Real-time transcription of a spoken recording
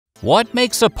What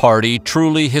makes a party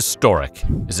truly historic?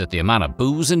 Is it the amount of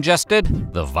booze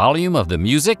ingested? The volume of the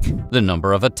music? The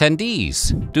number of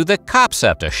attendees? Do the cops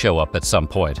have to show up at some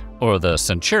point? Or the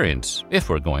centurions, if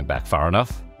we're going back far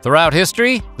enough? Throughout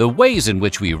history, the ways in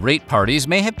which we rate parties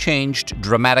may have changed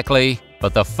dramatically,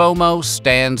 but the FOMO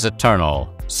stands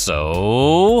eternal.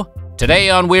 So,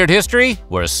 today on Weird History,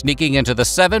 we're sneaking into the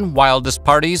 7 wildest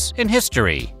parties in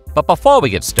history. But before we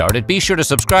get started, be sure to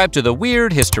subscribe to the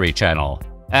Weird History channel.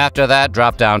 After that,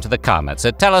 drop down to the comments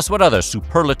and tell us what other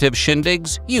superlative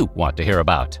shindigs you want to hear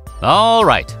about. All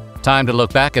right, time to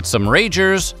look back at some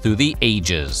ragers through the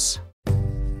ages.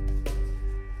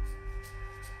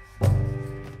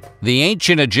 The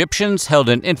ancient Egyptians held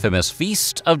an infamous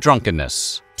feast of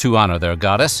drunkenness to honor their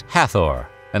goddess Hathor,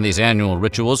 and these annual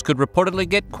rituals could reportedly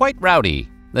get quite rowdy.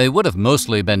 They would have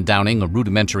mostly been downing a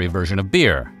rudimentary version of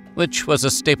beer, which was a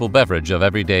staple beverage of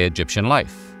everyday Egyptian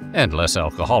life, and less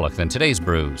alcoholic than today's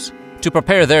brews. To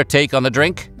prepare their take on the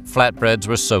drink, flatbreads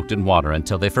were soaked in water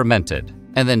until they fermented,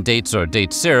 and then dates or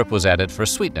date syrup was added for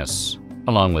sweetness,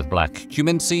 along with black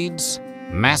cumin seeds,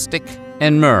 mastic,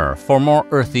 and myrrh for more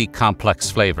earthy,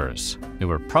 complex flavors. They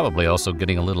were probably also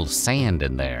getting a little sand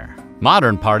in there.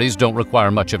 Modern parties don't require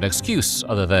much of an excuse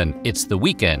other than "it's the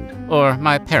weekend" or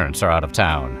 "my parents are out of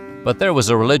town." But there was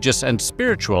a religious and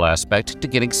spiritual aspect to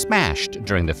getting smashed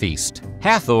during the feast.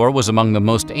 Hathor was among the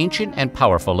most ancient and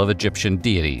powerful of Egyptian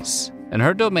deities, and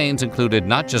her domains included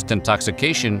not just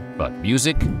intoxication, but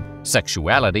music,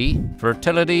 sexuality,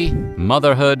 fertility,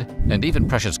 motherhood, and even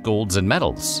precious golds and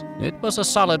metals. It was a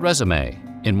solid resume.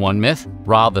 In one myth,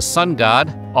 Ra, the sun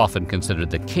god, often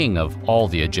considered the king of all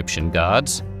the Egyptian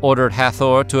gods, ordered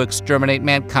Hathor to exterminate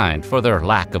mankind for their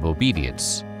lack of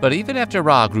obedience. But even after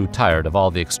Ra grew tired of all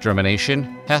the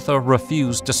extermination, Hathor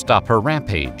refused to stop her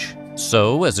rampage.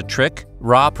 So, as a trick,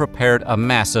 Ra prepared a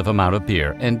massive amount of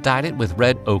beer and dyed it with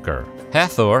red ochre.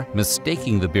 Hathor,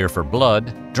 mistaking the beer for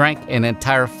blood, drank an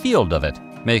entire field of it,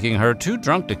 making her too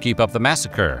drunk to keep up the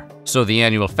massacre. So the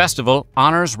annual festival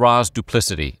honors Ra's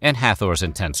duplicity and Hathor's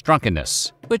intense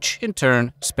drunkenness, which in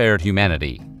turn spared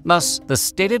humanity. Thus, the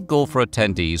stated goal for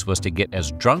attendees was to get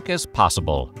as drunk as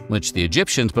possible, which the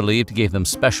Egyptians believed gave them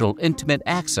special intimate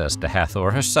access to Hathor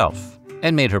herself,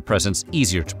 and made her presence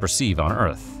easier to perceive on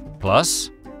Earth. Plus,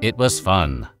 it was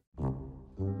fun.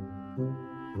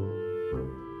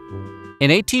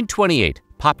 In 1828,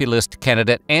 populist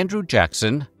candidate Andrew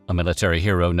Jackson, a military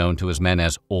hero known to his men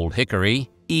as Old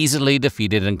Hickory, easily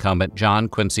defeated incumbent John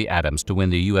Quincy Adams to win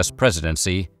the U.S.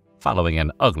 presidency following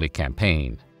an ugly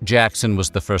campaign. Jackson was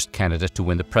the first candidate to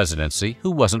win the presidency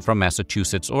who wasn't from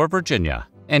Massachusetts or Virginia,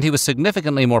 and he was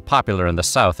significantly more popular in the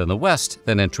South and the West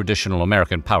than in traditional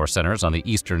American power centers on the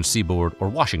eastern seaboard or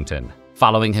Washington.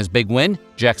 Following his big win,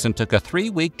 Jackson took a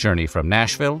 3-week journey from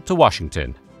Nashville to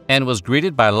Washington and was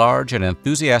greeted by large and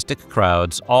enthusiastic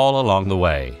crowds all along the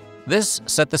way. This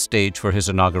set the stage for his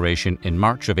inauguration in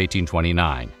March of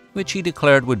 1829, which he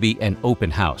declared would be an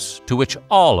open house to which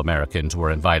all Americans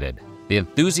were invited. The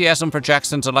enthusiasm for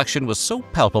Jackson's election was so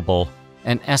palpable,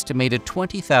 an estimated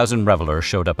 20,000 revelers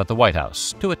showed up at the White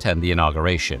House to attend the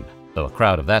inauguration. Though a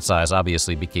crowd of that size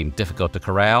obviously became difficult to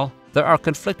corral, there are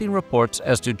conflicting reports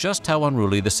as to just how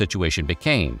unruly the situation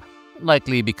became,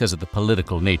 likely because of the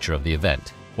political nature of the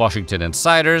event. Washington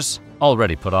insiders,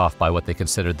 already put off by what they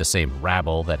considered the same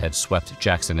rabble that had swept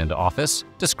Jackson into office,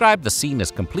 described the scene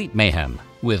as complete mayhem,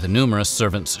 with numerous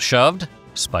servants shoved,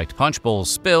 spiked punch bowls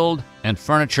spilled, and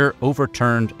furniture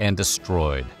overturned and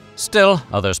destroyed. Still,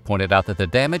 others pointed out that the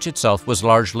damage itself was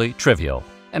largely trivial,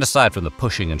 and aside from the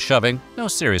pushing and shoving, no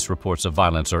serious reports of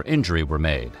violence or injury were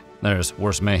made. There's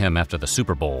worse mayhem after the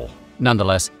Super Bowl.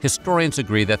 Nonetheless, historians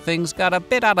agree that things got a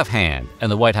bit out of hand,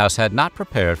 and the White House had not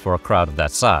prepared for a crowd of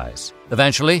that size.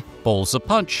 Eventually, bowls of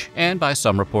punch and, by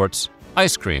some reports,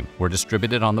 ice cream were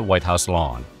distributed on the White House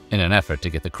lawn in an effort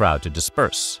to get the crowd to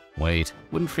disperse. Wait,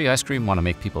 wouldn't free ice cream want to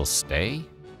make people stay?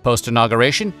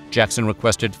 Post-inauguration, Jackson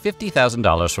requested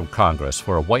 $50,000 from Congress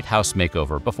for a White House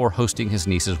makeover before hosting his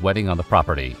niece's wedding on the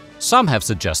property. Some have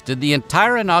suggested the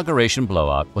entire inauguration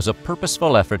blowout was a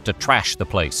purposeful effort to trash the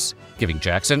place, giving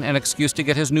Jackson an excuse to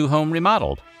get his new home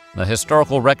remodeled. The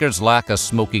historical records lack a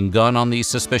smoking gun on these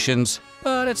suspicions,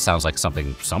 but it sounds like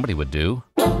something somebody would do.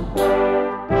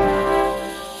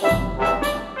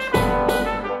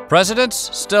 Presidents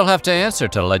still have to answer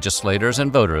to legislators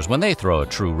and voters when they throw a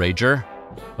true rager.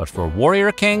 But for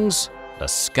warrior kings, the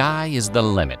sky is the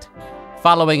limit.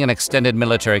 Following an extended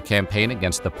military campaign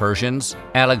against the Persians,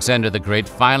 Alexander the Great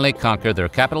finally conquered their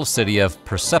capital city of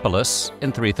Persepolis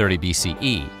in 330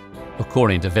 BCE.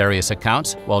 According to various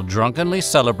accounts, while drunkenly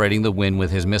celebrating the win with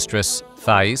his mistress,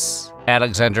 Thais,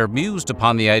 Alexander mused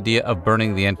upon the idea of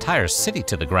burning the entire city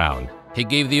to the ground. He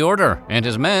gave the order, and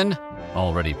his men,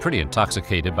 already pretty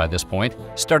intoxicated by this point,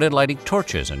 started lighting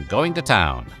torches and going to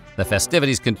town. The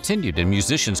festivities continued and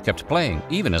musicians kept playing,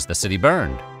 even as the city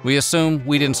burned. We assume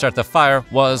We Didn't Start the Fire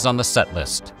was on the set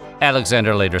list.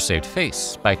 Alexander later saved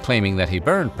face by claiming that he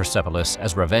burned Persepolis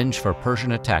as revenge for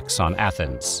Persian attacks on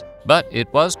Athens. But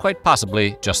it was quite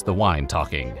possibly just the wine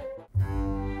talking.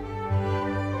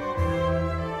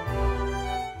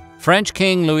 French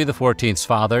King Louis XIV's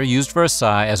father used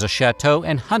Versailles as a chateau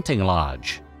and hunting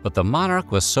lodge, but the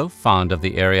monarch was so fond of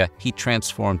the area he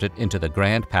transformed it into the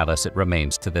grand palace it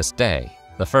remains to this day.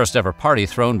 The first ever party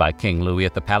thrown by King Louis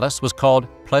at the palace was called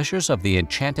Pleasures of the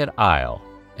Enchanted Isle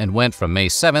and went from May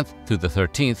 7th through the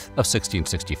 13th of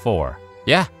 1664.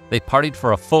 Yeah, they partied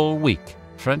for a full week.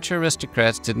 French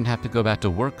aristocrats didn't have to go back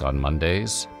to work on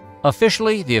Mondays.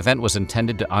 Officially, the event was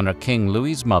intended to honor King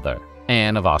Louis's mother,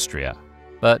 Anne of Austria.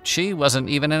 But she wasn't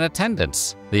even in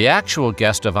attendance. The actual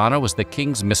guest of honor was the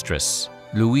king's mistress,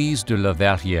 Louise de la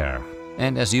Verrière.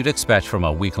 And as you'd expect from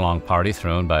a week-long party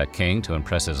thrown by a king to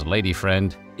impress his lady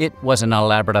friend, it was an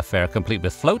elaborate affair complete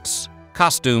with floats,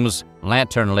 costumes,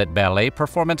 lantern-lit ballet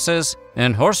performances,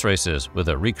 and horse races with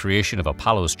a recreation of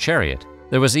Apollo's chariot.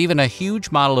 There was even a huge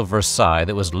model of Versailles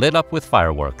that was lit up with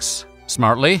fireworks.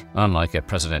 Smartly, unlike at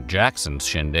President Jackson's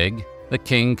shindig, the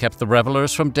king kept the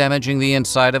revelers from damaging the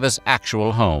inside of his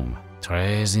actual home.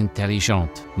 Très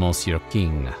intelligent, Monsieur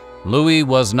King. Louis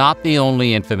was not the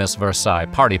only infamous Versailles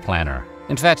party planner.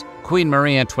 In fact, Queen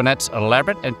Marie Antoinette's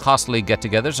elaborate and costly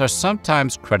get-togethers are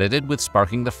sometimes credited with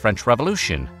sparking the French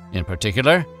Revolution. In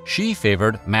particular, she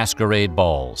favored masquerade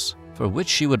balls, for which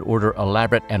she would order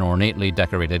elaborate and ornately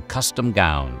decorated custom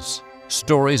gowns.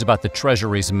 Stories about the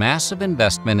treasury's massive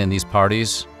investment in these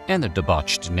parties and their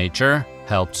debauched nature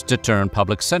helped to turn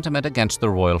public sentiment against the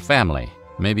royal family.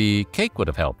 Maybe cake would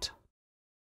have helped.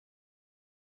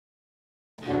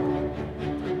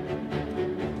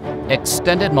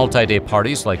 Extended multi-day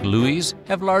parties like Louis'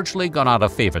 have largely gone out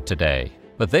of favor today,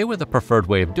 but they were the preferred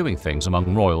way of doing things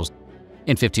among royals.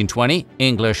 In 1520,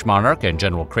 English monarch and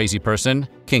general crazy person,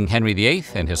 King Henry VIII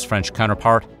and his French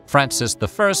counterpart, Francis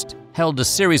I, held a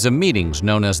series of meetings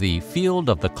known as the Field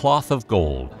of the Cloth of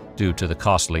Gold, due to the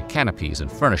costly canopies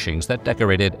and furnishings that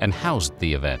decorated and housed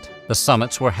the event. The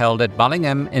summits were held at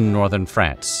Ballingham in northern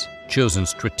France, chosen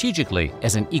strategically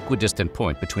as an equidistant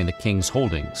point between the king's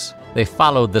holdings. They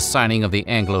followed the signing of the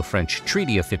Anglo-French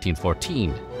Treaty of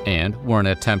 1514 and were an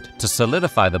attempt to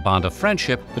solidify the bond of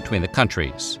friendship between the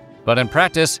countries. But in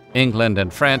practice, England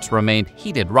and France remained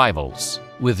heated rivals,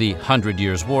 with the 100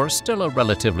 Years' War still a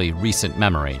relatively recent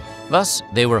memory. Thus,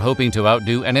 they were hoping to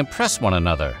outdo and impress one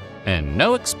another, and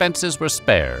no expenses were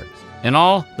spared. In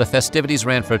all, the festivities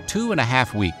ran for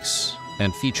 2.5 weeks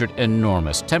and featured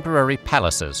enormous temporary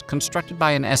palaces constructed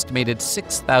by an estimated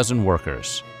 6,000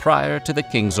 workers prior to the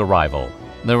king's arrival.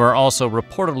 There were also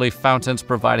reportedly fountains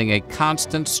providing a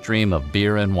constant stream of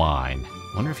beer and wine.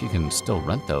 Wonder if you can still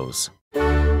rent those.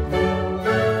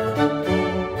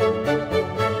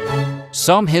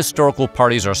 Some historical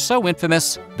parties are so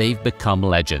infamous, they've become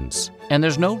legends, and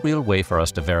there's no real way for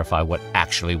us to verify what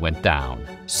actually went down.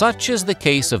 Such is the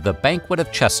case of the Banquet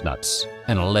of Chestnuts,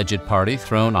 an alleged party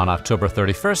thrown on October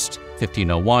 31st,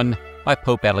 1501, by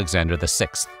Pope Alexander VI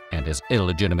and his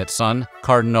illegitimate son,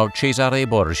 Cardinal Cesare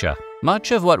Borgia.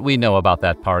 Much of what we know about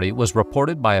that party was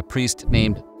reported by a priest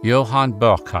named Johann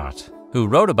Burckhardt, who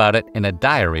wrote about it in a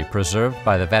diary preserved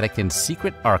by the Vatican's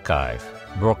secret archive.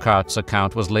 Burckhardt's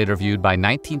account was later viewed by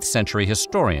 19th century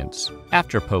historians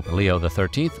after Pope Leo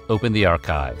XIII opened the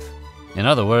archive. In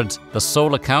other words, the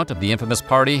sole account of the infamous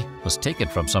party was taken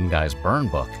from some guy's burn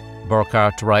book.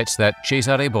 Burckhardt writes that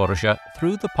Cesare Borgia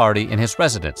threw the party in his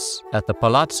residence at the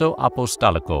Palazzo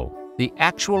Apostolico, the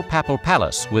actual papal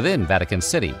palace within Vatican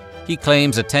City. He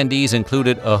claims attendees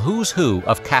included a who's who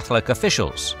of Catholic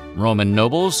officials, Roman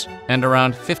nobles, and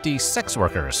around 50 sex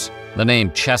workers. The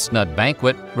name Chestnut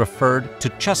Banquet referred to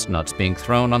chestnuts being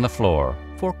thrown on the floor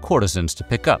for courtesans to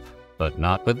pick up, but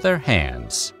not with their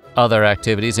hands. Other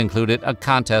activities included a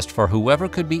contest for whoever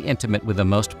could be intimate with the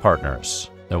most partners.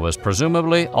 There was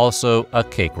presumably also a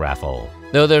cake raffle.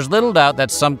 Though there's little doubt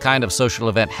that some kind of social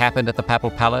event happened at the Papal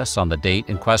Palace on the date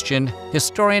in question,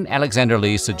 historian Alexander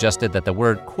Lee suggested that the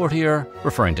word courtier,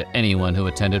 referring to anyone who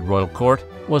attended royal court,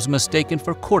 was mistaken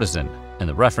for courtesan, and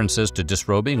the references to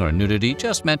disrobing or nudity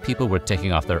just meant people were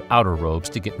taking off their outer robes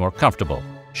to get more comfortable.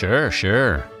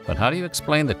 Sure, but how do you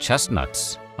explain the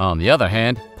chestnuts? On the other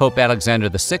hand, Pope Alexander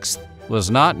VI was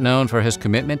not known for his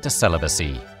commitment to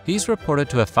celibacy. He's reported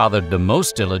to have fathered the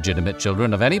most illegitimate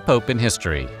children of any pope in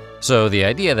history. so the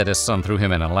idea that his son threw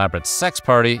him an elaborate sex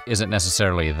party isn't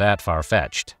necessarily that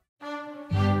far-fetched.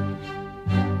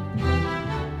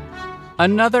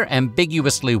 Another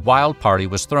ambiguously wild party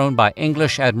was thrown by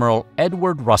English Admiral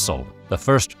Edward Russell, the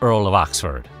first Earl of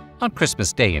Oxford, on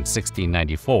Christmas Day in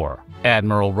 1694.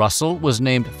 Admiral Russell was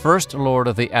named First Lord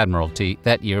of the Admiralty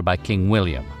that year by King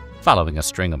William, following a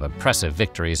string of impressive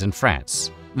victories in France.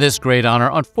 This great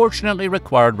honor unfortunately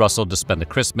required Russell to spend the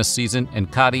Christmas season in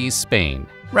Cadiz, Spain,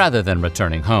 rather than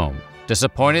returning home.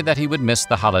 Disappointed that he would miss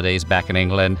the holidays back in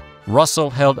England, Russell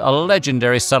held a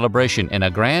legendary celebration in a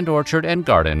grand orchard and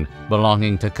garden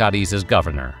belonging to Cadiz's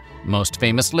governor. Most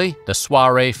famously, the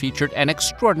soiree featured an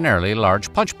extraordinarily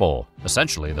large punch bowl,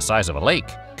 essentially the size of a lake,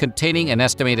 containing an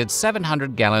estimated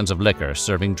 700 gallons of liquor,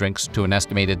 serving drinks to an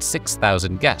estimated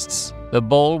 6,000 guests. The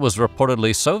bowl was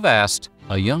reportedly so vast,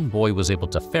 a young boy was able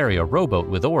to ferry a rowboat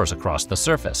with oars across the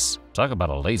surface. Talk about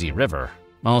a lazy river.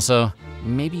 Also,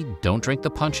 maybe don't drink the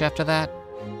punch after that?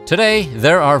 Today,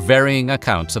 there are varying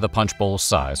accounts of the punch bowl's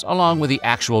size, along with the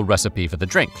actual recipe for the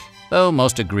drink, though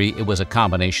most agree it was a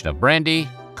combination of brandy,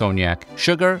 cognac,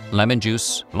 sugar, lemon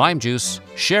juice, lime juice,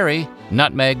 sherry,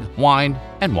 nutmeg, wine,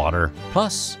 and water,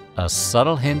 plus a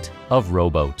subtle hint of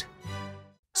rowboat.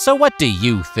 So what do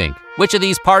you think? Which of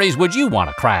these parties would you want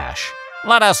to crash?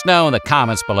 Let us know in the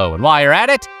comments below, and while you're at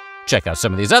it, check out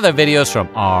some of these other videos from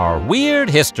our weird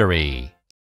history.